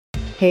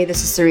Hey,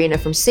 this is Serena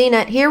from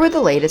CNET, here with the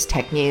latest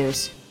tech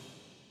news.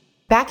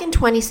 Back in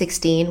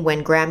 2016,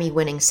 when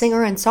Grammy-winning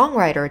singer and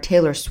songwriter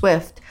Taylor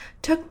Swift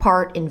took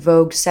part in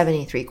Vogue's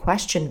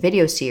 73-question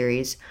video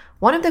series,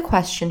 one of the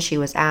questions she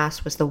was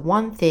asked was the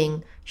one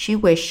thing she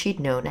wished she'd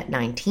known at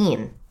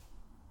 19.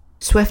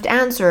 Swift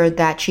answered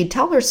that she'd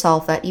tell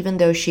herself that even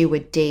though she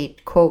would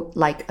date, quote,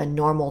 like a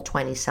normal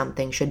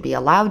 20-something should be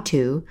allowed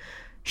to,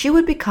 she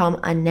would become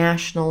a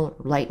national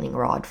lightning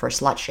rod for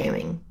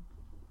slut-shaming.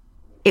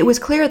 It was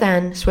clear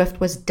then Swift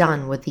was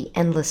done with the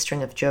endless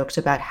string of jokes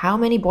about how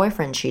many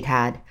boyfriends she'd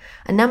had,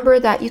 a number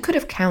that you could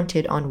have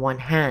counted on one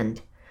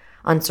hand.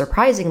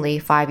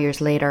 Unsurprisingly, 5 years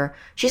later,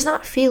 she's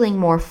not feeling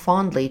more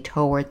fondly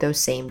toward those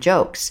same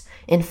jokes.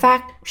 In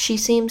fact, she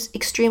seems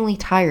extremely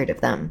tired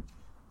of them.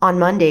 On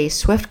Monday,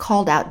 Swift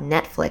called out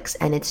Netflix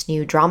and its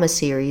new drama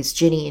series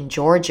Ginny and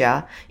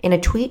Georgia in a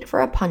tweet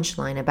for a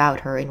punchline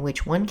about her in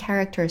which one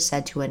character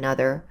said to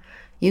another,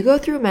 "You go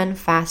through men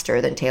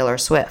faster than Taylor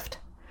Swift."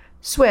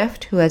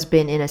 Swift, who has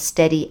been in a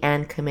steady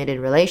and committed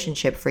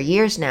relationship for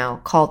years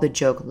now, called the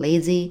joke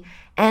lazy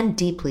and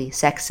deeply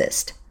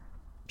sexist.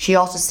 She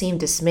also seemed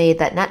dismayed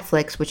that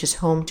Netflix, which is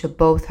home to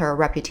both her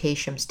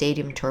Reputation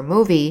Stadium Tour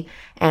movie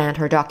and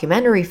her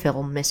documentary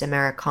film Miss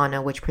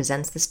Americana, which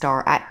presents the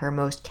star at her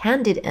most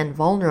candid and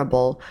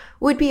vulnerable,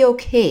 would be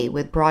okay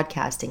with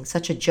broadcasting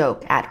such a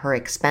joke at her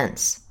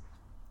expense.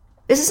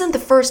 This isn't the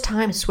first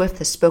time Swift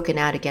has spoken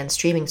out against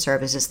streaming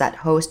services that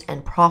host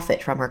and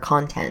profit from her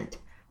content.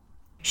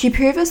 She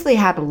previously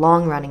had a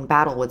long-running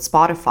battle with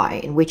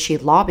Spotify in which she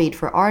lobbied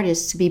for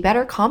artists to be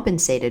better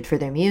compensated for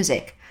their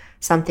music,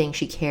 something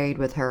she carried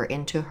with her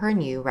into her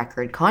new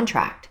record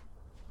contract.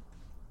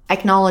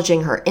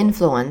 Acknowledging her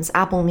influence,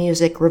 Apple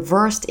Music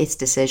reversed its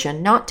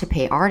decision not to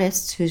pay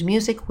artists whose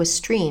music was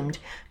streamed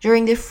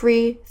during the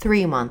free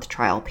 3-month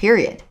trial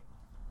period.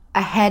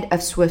 Ahead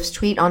of Swift's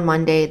tweet on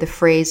Monday, the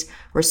phrase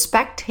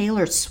 "Respect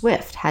Taylor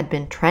Swift" had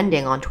been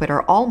trending on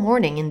Twitter all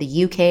morning in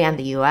the UK and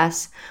the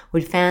US,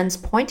 with fans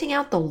pointing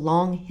out the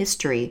long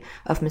history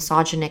of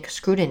misogynic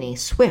scrutiny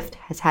Swift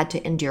has had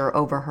to endure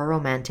over her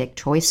romantic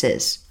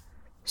choices.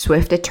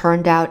 Swift, it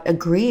turned out,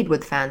 agreed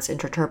with fans'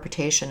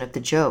 interpretation of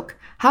the joke.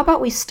 "How about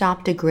we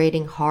stop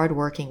degrading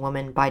hard-working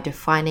women by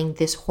defining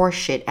this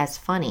horseshit as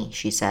funny,"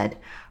 she said,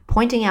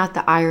 pointing out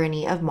the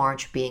irony of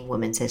March being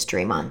Women's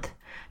History Month.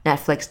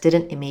 Netflix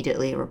didn't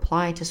immediately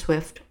reply to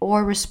Swift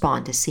or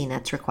respond to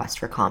CNET's request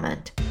for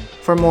comment.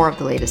 For more of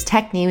the latest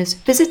tech news,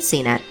 visit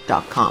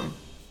cnet.com.